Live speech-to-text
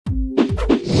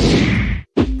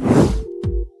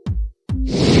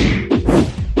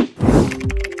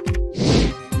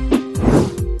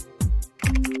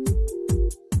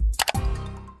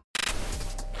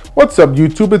What's up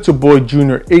YouTube, it's your boy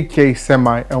Junior aka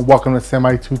Semi, and welcome to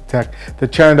Semi2 Tech, the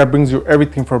channel that brings you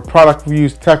everything from product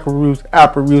reviews, tech reviews,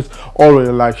 app reviews, all the way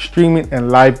to live streaming and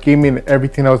live gaming and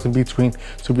everything else in between.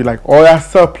 So if you like all that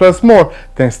stuff plus more,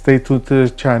 then stay tuned to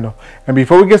this channel. And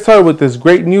before we get started with this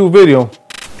great new video,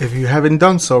 if you haven't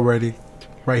done so already,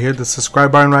 right here, the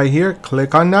subscribe button right here,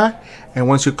 click on that, and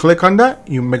once you click on that,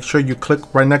 you make sure you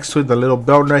click right next to it, the little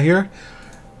bell right here.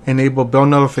 Enable bell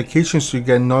notifications so you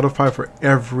get notified for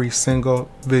every single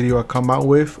video I come out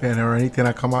with or anything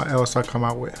I come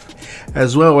out with.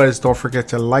 As well as don't forget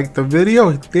to like the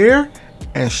video there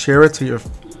and share it to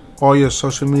all your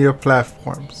social media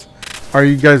platforms. Are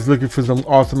you guys looking for some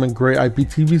awesome and great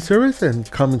IPTV service? And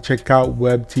come and check out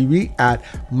web TV at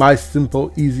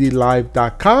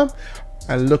mysimpleeasylive.com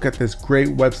and look at this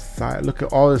great website. Look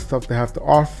at all the stuff they have to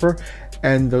offer.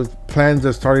 And the plans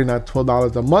are starting at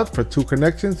 $12 a month for 2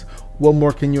 connections. What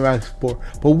more can you ask for?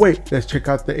 But wait, let's check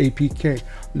out the APK.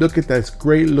 Look at this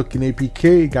great looking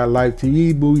APK. It got live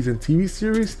TV, movies, and TV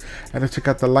series. And let's check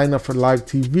out the lineup for live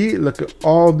TV. Look at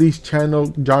all these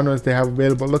channel genres they have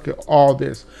available. Look at all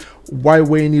this. Why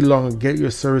wait any longer? Get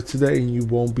your service today and you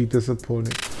won't be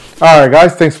disappointed. Alright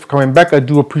guys, thanks for coming back. I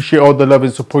do appreciate all the love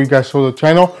and support you guys show the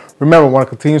channel. Remember, want to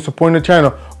continue supporting the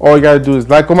channel, all you gotta do is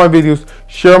like all my videos,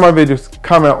 share my videos,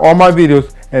 comment all my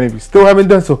videos, and if you still haven't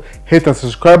done so, hit the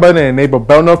subscribe button and enable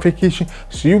bell notification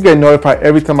so you get notified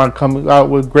every time I come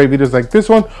out with great videos like this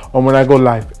one or when I go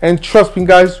live. And trust me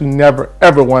guys, you never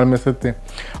ever want to miss a thing.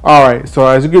 Alright, so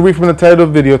as you can read from the title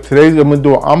of the video, today I'm going to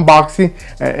do an unboxing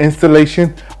and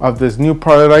installation of this new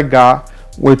product I got,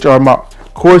 which are my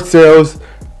Corsair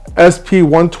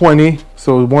SP120,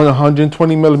 so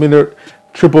 120mm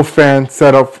triple fan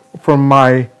setup from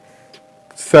my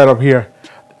setup here.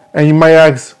 And you might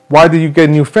ask, why did you get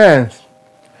new fans?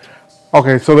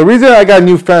 Okay, so the reason I got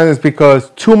new fans is because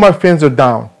 2 of my fans are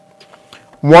down.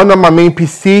 One on my main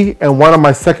PC and one on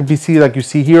my second PC. Like you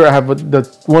see here, I have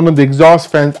one of the exhaust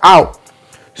fans out.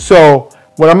 So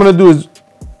what I'm gonna do is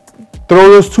throw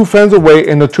those 2 fans away,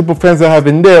 and the triple fans I have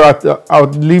in there, I'll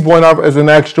leave one out as an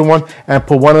extra one and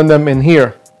put one of them in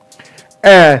here.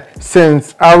 And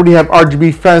since I already have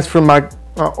RGB fans for my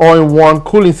all-in-one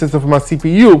cooling system for my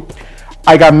CPU,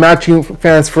 I got matching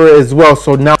fans for it as well.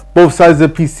 So now both sides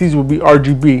of the PCs will be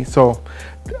RGB. So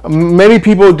many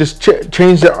people just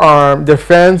change their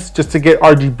fans just to get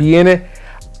RGB in it.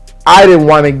 I didn't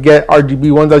want to get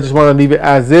RGB ones. I just want to leave it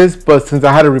as is. But since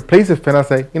I had to replace the fan, I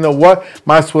said, you know what?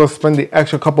 Might as well spend the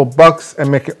extra couple bucks and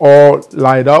make it all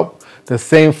light up. The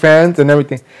same fans and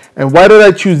everything. And why did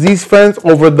I choose these fans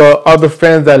over the other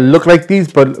fans that look like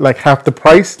these but like half the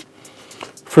price?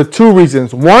 For 2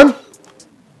 reasons. One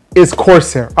is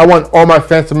Corsair. I want all my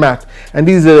fans to match, and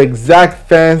these are the exact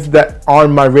fans that are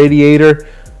on my radiator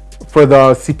for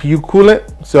the CPU coolant.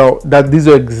 So these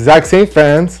are exact same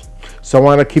fans, so I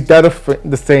want to keep that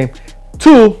the same.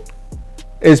 2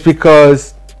 is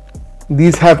because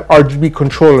these have RGB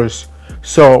controllers.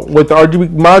 So with the RGB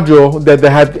module that they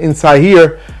have inside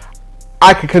here,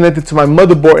 I can connect it to my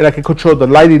motherboard and I can control the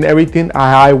lighting and everything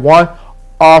I want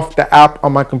off the app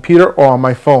on my computer or on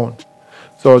my phone.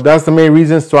 So that's the main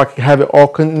reason, so I can have it all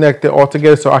connected all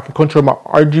together, so I can control my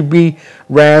RGB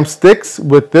RAM sticks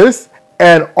with this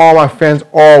and all my fans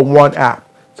all one app.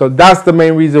 So that's the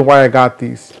main reason why I got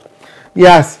these.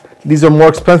 Yes, these are more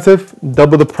expensive,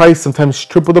 double the price, sometimes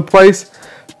triple the price.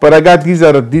 But I got these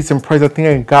at a decent price. I think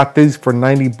I got these for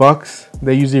 90 bucks.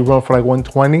 They usually run for like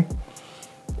 120.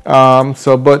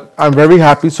 But I'm very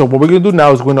happy. So what we're gonna do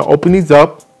now is we're gonna open these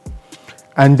up,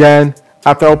 and then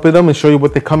after I open them and show you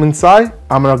what they come inside,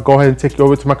 I'm gonna go ahead and take you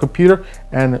over to my computer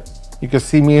and you can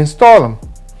see me install them.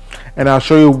 And I'll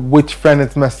show you which fan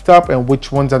is messed up and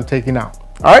which ones I'm taking out.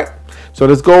 All right, so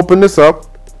let's go open this up.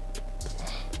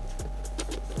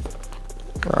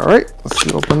 All right, let's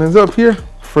see, open this up here.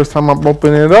 First time I'm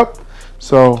opening it up.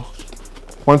 So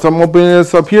once I'm opening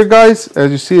this up here, guys,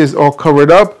 as you see, it's all covered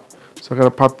up. So I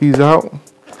gotta pop these out.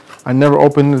 I never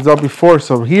opened this up before.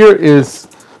 So here is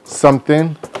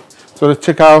something. So let's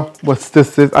check out what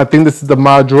this is. I think this is the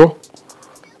module.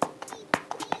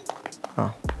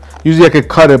 Usually I could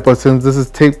cut it, but since this is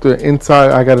taped to the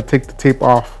inside, I gotta take the tape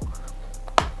off.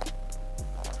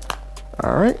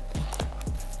 All right.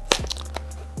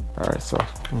 All right, so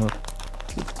I'm gonna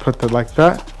put it like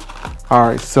that. All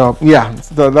right, so yeah,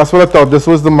 that's what I thought. This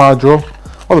was the module.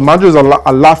 Oh, the module is a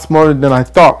lot smaller than I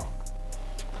thought.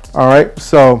 All right,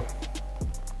 so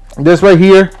this right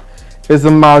here is the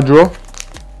module.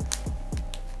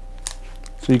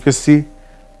 So you can see,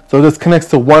 so this connects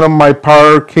to one of my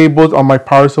power cables on my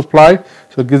power supply.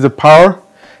 So it gives it power.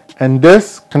 And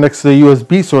this connects to the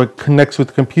USB, so it connects with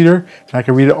the computer, and I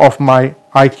can read it off my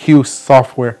iQ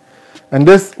software. And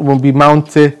this will be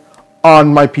mounted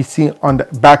on my PC on the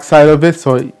back side of it,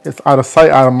 so it's out of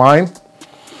sight, out of mind.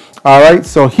 All right,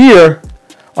 so here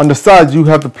on the sides, you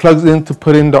have the plugs in to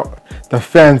put in the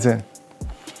fans in.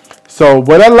 So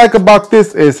what I like about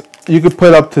this is you can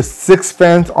put up to 6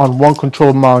 fans on one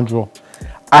control module.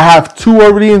 I have 2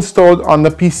 already installed on the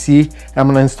PC. I'm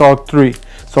gonna install 3.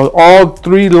 So all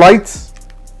 5 lights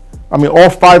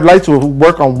will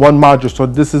work on one module. So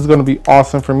this is gonna be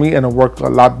awesome for me, and it'll work a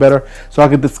lot better. So I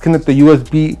can disconnect the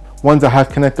USB ones I have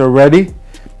connected already.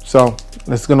 So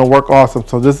this is gonna work awesome.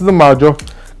 So this is the module.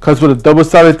 Comes with a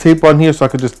double-sided tape on here, so I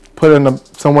could just put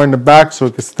it somewhere in the back so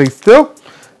it can stay still,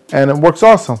 and it works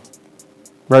awesome.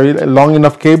 Very long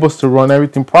enough cables to run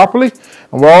everything properly,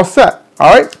 and we're all set.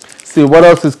 All right, see what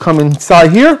else is coming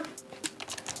inside here.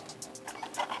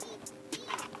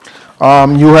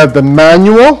 You have the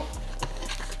manual.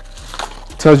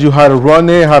 Tells you how to run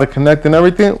it, how to connect and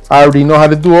everything. I already know how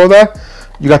to do all that.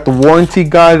 You got the warranty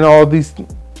guide and all these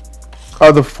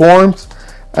other forms,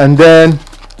 and then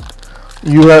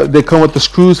they come with the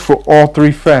screws for all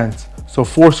 3 fans. So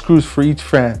 4 screws for each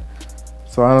fan.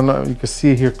 So I don't know if you can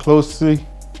see it here closely.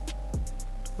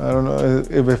 I don't know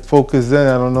if it focuses in,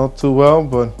 I don't know too well,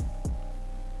 but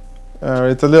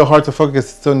it's a little hard to focus,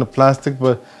 it's still in the plastic,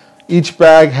 but each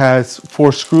bag has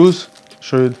 4 screws.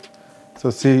 So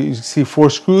see, you see 4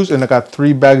 screws, and I got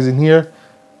 3 bags in here.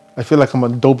 I feel like I'm a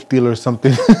dope dealer or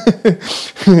something,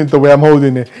 the way I'm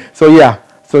holding it. So yeah.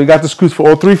 So you got the screws for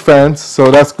all 3 fans, so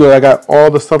that's good. I got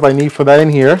all the stuff I need for that in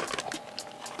here.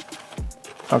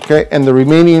 Okay, and the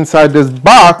remaining inside this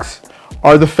box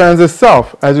are the fans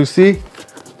itself. As you see,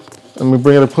 let me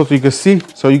bring it up close so you can see.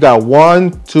 So you got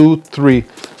 1, 2, 3.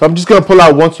 So I'm just gonna pull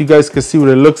out one so you guys can see what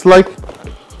it looks like.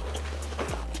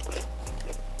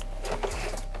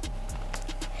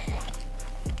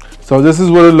 So this is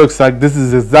what it looks like. This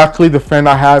is exactly the fan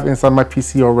I have inside my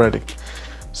PC already.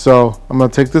 So I'm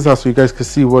gonna take this out so you guys can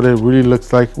see what it really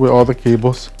looks like with all the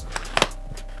cables.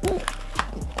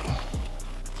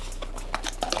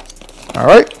 All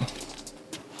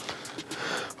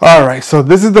right, so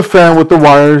this is the fan with the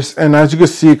wires, and as you can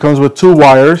see, it comes with 2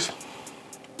 wires.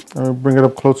 Let me bring it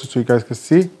up closer so you guys can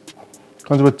see. It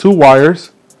comes with 2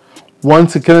 wires.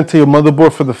 One's to connect to your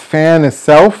motherboard for the fan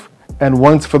itself, and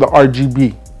one's for the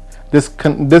RGB. This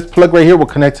plug right here will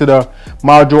connect to the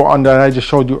module on that I just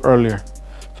showed you earlier.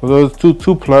 So those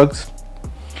two plugs,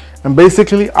 and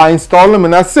basically I install them,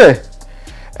 and that's it.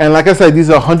 And like I said, these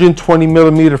are 120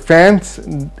 millimeter fans.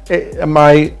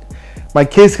 My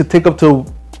case could take up to,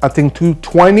 I think,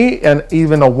 220 and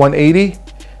even a 180.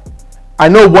 I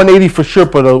know 180 for sure,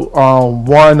 but or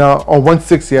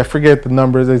 160. I forget the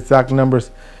numbers, the exact numbers.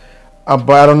 But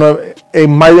I don't know. It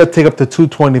might take up to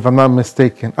 220 if I'm not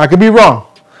mistaken. I could be wrong,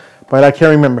 but I can't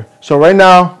remember. So right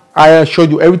now, I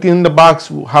showed you everything in the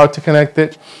box, how to connect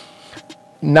it.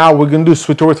 Now we're gonna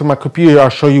switch over to my computer. I'll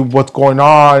show you what's going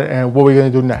on and what we're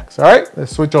gonna do next. All right,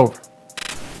 let's switch over.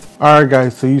 All right,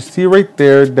 guys, so you see right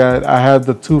there that I have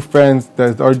the 2 fans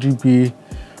that's RGB,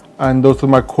 and those are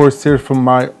my Corsair from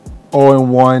my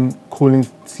all-in-one cooling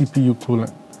CPU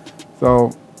coolant.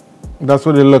 So that's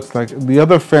what it looks like. The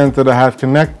other fans that I have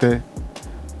connected,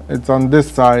 it's on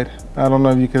this side. I don't know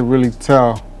if you can really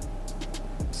tell.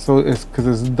 So it's because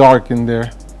it's dark in there,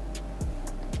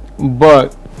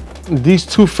 but these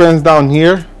 2 fans down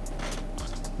here,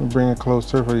 let me bring it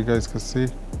closer so you guys can see.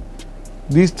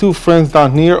 These 2 fans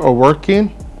down here are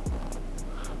working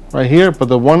right here, but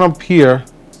the one up here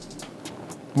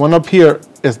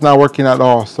is not working at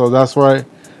all. So that's why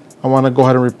I want to go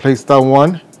ahead and replace that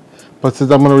one. But since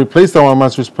I'm going to replace that one, I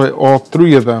might just put all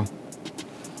 3 of them.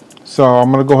 So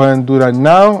I'm gonna go ahead and do that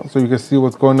now so you can see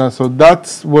what's going on. So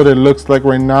that's what it looks like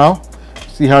right now.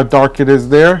 See how dark it is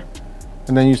there?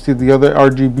 And then you see the other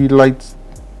RGB lights,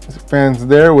 fans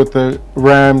there with the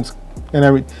RAMs and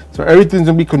everything. So everything's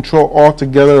gonna be controlled all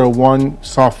together in one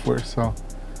software. So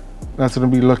that's gonna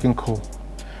be looking cool.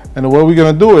 And what we're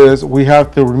gonna do is we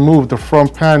have to remove the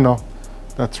front panel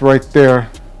that's right there.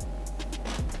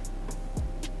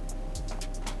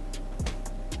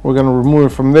 We're gonna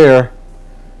remove it from there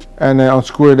and then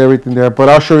unscrew it, everything there. But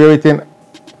I'll show you everything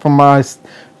from my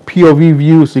POV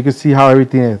view so you can see how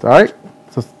everything is. All right,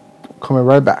 so coming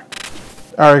right back.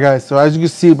 All right, guys, so as you can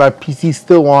see, my PC is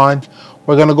still on.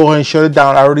 We're gonna go ahead and shut it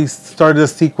down. I already started a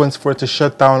sequence for it to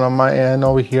shut down on my end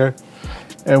over here.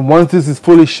 And once this is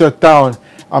fully shut down,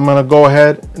 I'm gonna go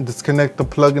ahead and disconnect the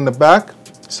plug in the back.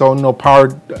 So no power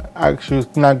actually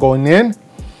is not going in.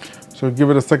 So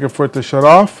give it a second for it to shut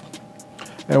off.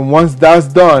 And once that's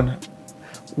done,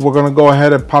 we're gonna go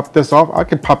ahead and pop this off. I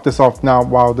can pop this off now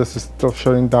while this is still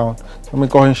shutting down. So let me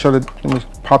go ahead and shut it. Let me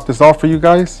pop this off for you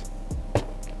guys.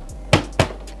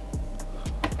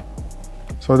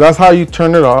 So that's how you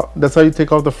turn it off. That's how you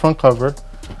take off the front cover.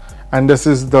 And this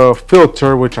is the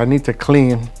filter, which I need to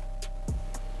clean.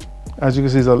 As you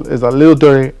can see, it's a little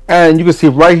dirty. And you can see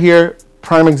right here,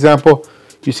 prime example,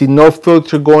 you see no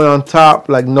filter going on top,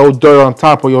 like no dirt on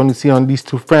top, or you only see on these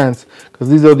two fans, because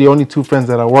these are the only two fans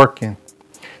that are working.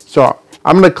 So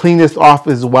I'm gonna clean this off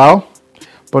as well,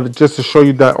 but just to show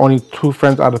you that only 2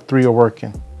 fans out of 3 are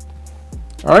working.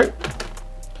 All right.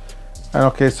 And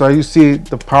okay, so you see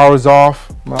the power is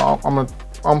off. I'm gonna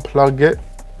unplug it.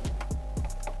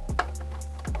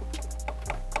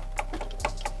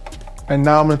 And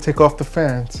now I'm gonna take off the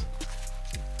fans.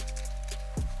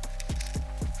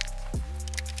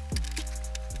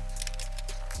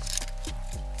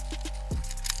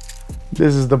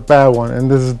 This is the bad one,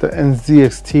 and this is the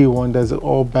NZXT one that's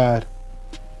all bad.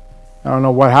 I don't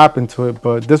know what happened to it,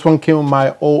 but this one came with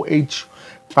my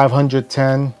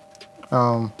OH510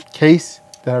 case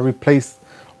that I replaced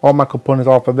all my components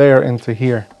off of there into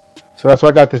here. So that's why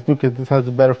I got this new case. This has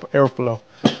a better airflow.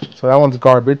 So that one's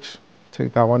garbage.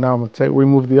 Take that one out. I'm gonna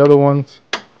remove the other ones.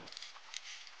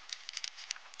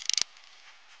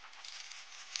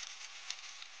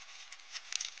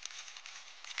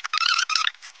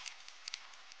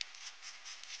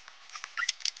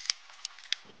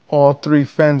 All 3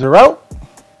 fans are out.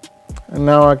 And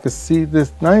now I can see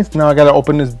this nice. Now I gotta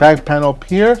open this back panel up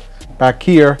here, back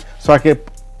here, so I can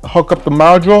hook up the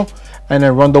module and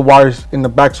then run the wires in the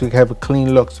back so you can have a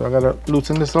clean look. So I gotta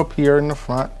loosen this up here in the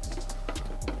front.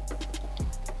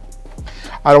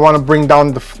 I don't want to bring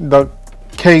down the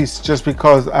case just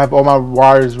because I have all my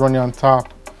wires running on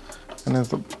top, and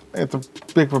it's a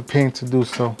big pain to do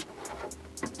so.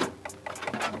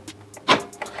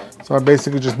 So I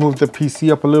basically just moved the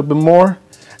PC up a little bit more,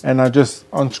 and I just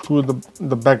unscrewed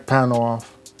the back panel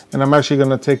off. And I'm actually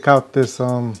gonna take out this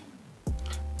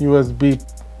USB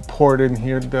port in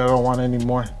here that I don't want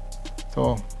anymore.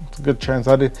 So it's a good chance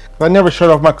I never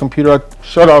shut off my computer. I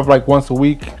shut off like once a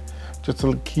week, just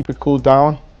to keep it cooled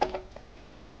down,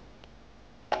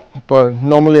 but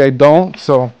normally I don't.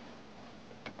 So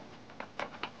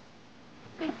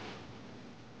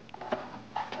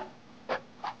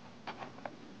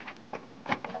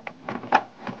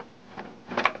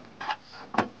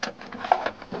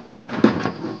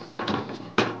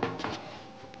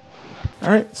all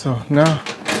right, so now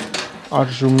I'll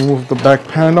just remove the back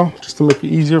panel just to make it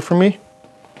easier for me.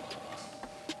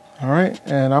 All right,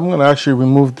 and I'm gonna actually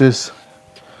remove this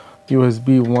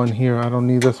USB one here. I don't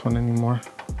need this one anymore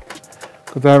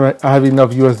because I have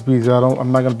enough USBs.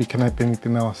 I'm not gonna be connecting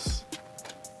anything else.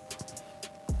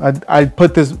 I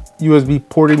put this USB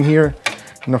port in here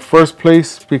in the first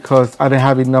place because I didn't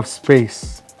have enough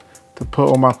space to put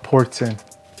all my ports in.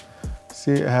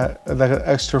 See, I had like an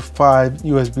extra 5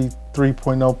 USB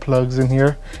 3.0 plugs in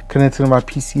here connected to my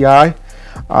PCI.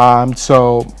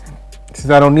 So since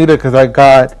I don't need it because I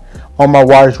got all my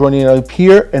wires running up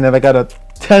here, and then I got a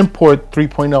 10 port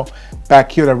 3.0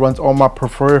 back here that runs all my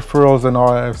peripherals and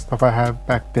all that stuff I have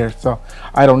back there. So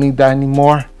I don't need that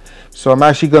anymore. So I'm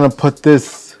actually gonna put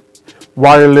this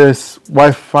wireless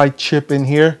Wi-Fi chip in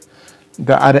here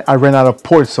that I ran out of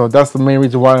ports. So that's the main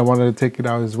reason why I wanted to take it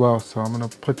out as well. So I'm gonna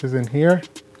put this in here.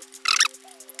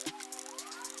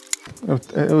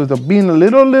 It was being a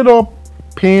little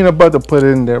pain in the butt to put it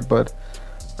in there, but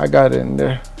I got it in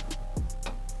there.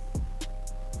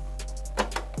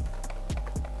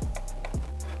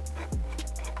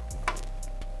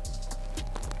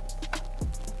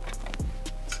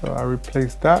 So I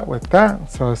replaced that with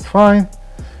that, so it's fine.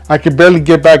 I could barely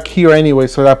get back here anyway,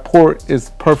 so that port is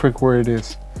perfect where it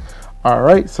is. All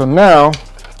right, so now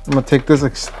I'm gonna take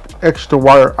this extra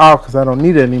wire out because I don't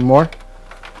need it anymore.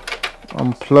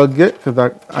 Unplug it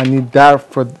because I need that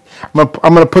for.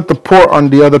 I'm gonna put the port on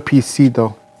the other PC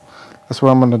though. That's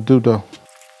what I'm gonna do though.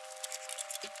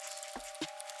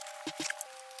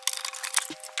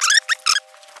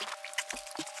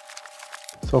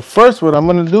 So first, what I'm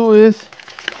gonna do is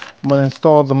I'm gonna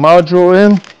install the module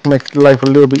in, make life a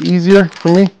little bit easier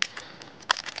for me.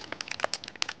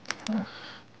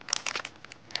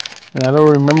 And I don't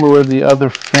remember where the other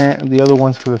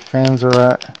ones for the fans are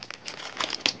at.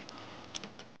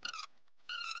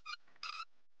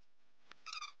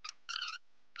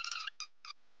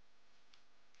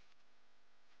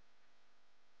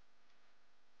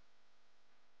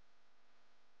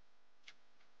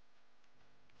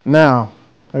 Now,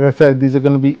 like I said, these are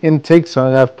going to be intakes, so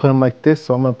I have to put them like this.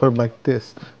 So I'm going to put them like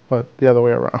this, but the other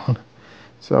way around.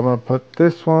 So I'm going to put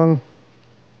this one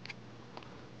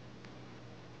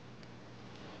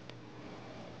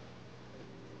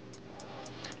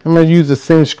I'm gonna use the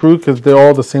same screw because they're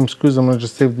all the same screws. I'm gonna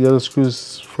just save the other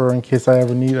screws for in case I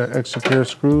ever need an extra pair of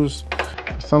screws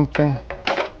or something.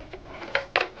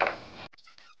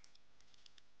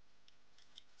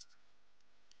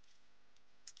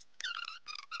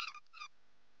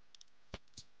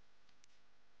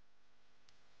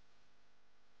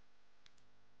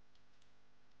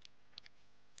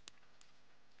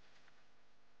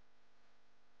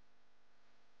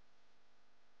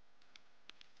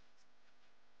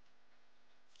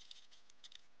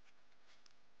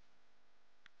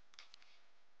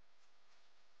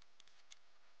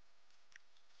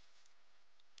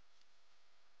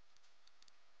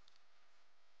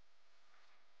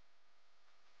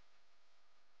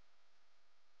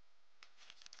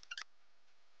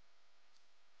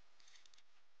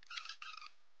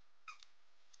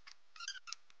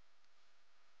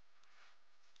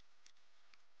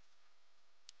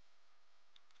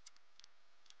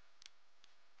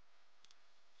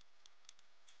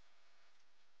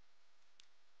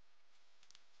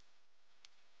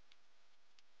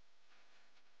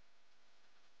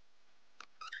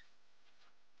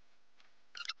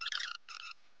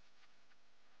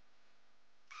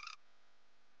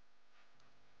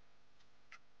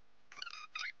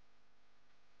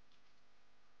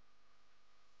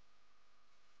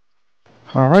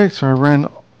 Alright, so I ran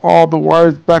all the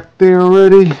wires back there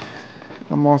already.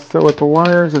 I'm all set with the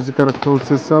wires. I just gotta close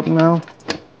this up now.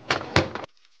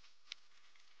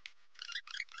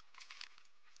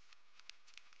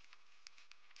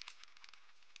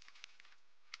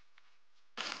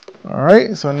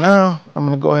 Alright, so now I'm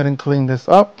gonna go ahead and clean this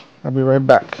up. I'll be right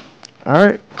back.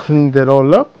 Alright, cleaned it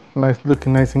all up. Nice,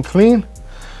 looking nice and clean.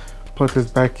 Put this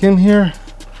back in here.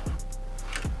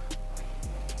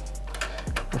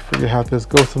 I forget how this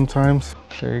goes sometimes.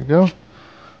 There you go.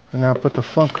 And now put the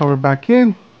front cover back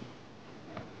in.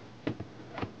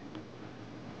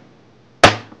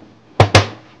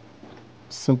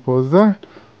 Simple as that.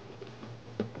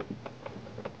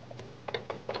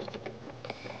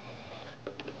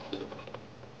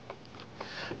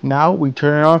 Now we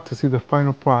turn it on to see the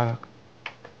final product.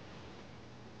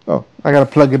 Oh, I gotta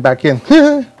plug it back in.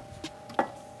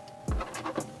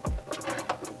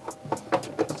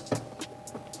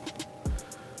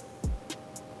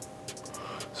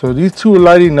 So these two are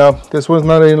lighting up. This one's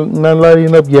not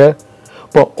lighting up yet.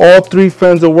 But all three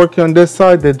fans are working on this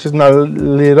side. They're just not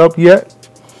lit up yet.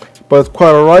 But it's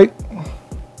quite alright.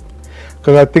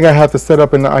 Because I think I have to set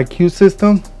up an IQ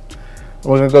system.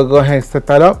 We're gonna go ahead and set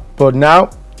that up. But now,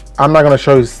 I'm not gonna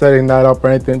show you setting that up or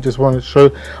anything. Just want to show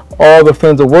you all the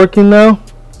fans are working now.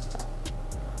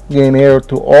 Getting air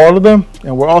to all of them.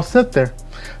 And we're all set there.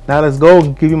 Now let's go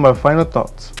and give you my final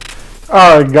thoughts.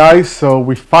 Alright guys, so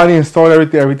we finally installed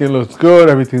everything. Everything looks good.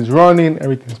 Everything's running.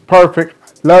 Everything's perfect.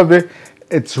 Love it.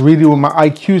 It's ready with my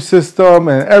IQ system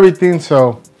and everything.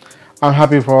 So I'm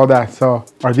happy for all that. So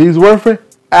are these worth it?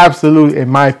 Absolutely. In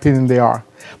my opinion, they are.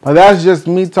 But that's just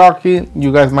me talking.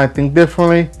 You guys might think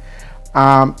differently.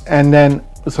 And then,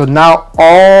 so now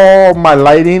all my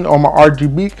lighting, all my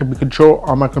RGB can be controlled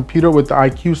on my computer with the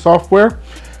IQ software.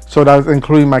 So that's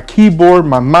including my keyboard,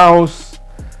 my mouse,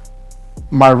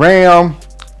 my RAM,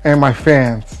 and my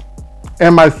fans,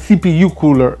 and my CPU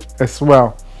cooler as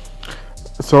well.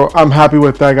 So I'm happy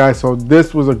with that, guys. So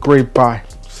this was a great buy.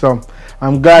 So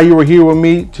I'm glad you were here with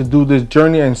me to do this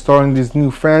journey and installing these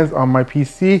new fans on my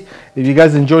PC. If you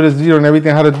guys enjoyed this video and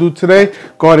everything I had to do today,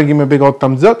 go ahead and give me a big old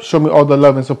thumbs up. Show me all the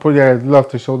love and support you guys love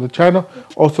to show the channel.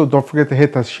 Also, don't forget to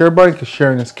hit that share button because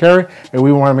sharing is caring. And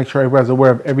we want to make sure everybody's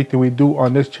aware of everything we do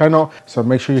on this channel. So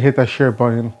make sure you hit that share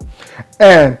button.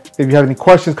 And if you have any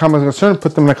questions, comments, or concerns,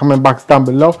 put them in the comment box down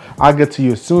below. I'll get to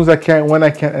you as soon as I can, when I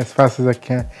can, as fast as I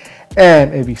can.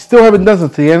 And if you still haven't done so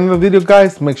to the end of the video,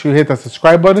 guys, make sure you hit that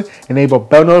subscribe button, enable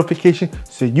bell notification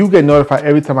so you get notified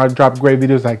every time I drop great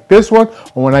videos like this one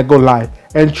or when I go live.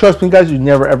 And trust me, guys, you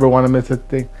never ever want to miss a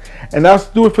thing. And that's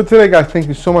do it for today, guys. Thank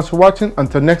you so much for watching.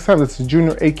 Until next time, this is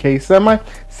Junior, aka Semi,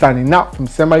 signing out from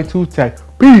Semi2Tech.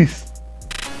 Peace.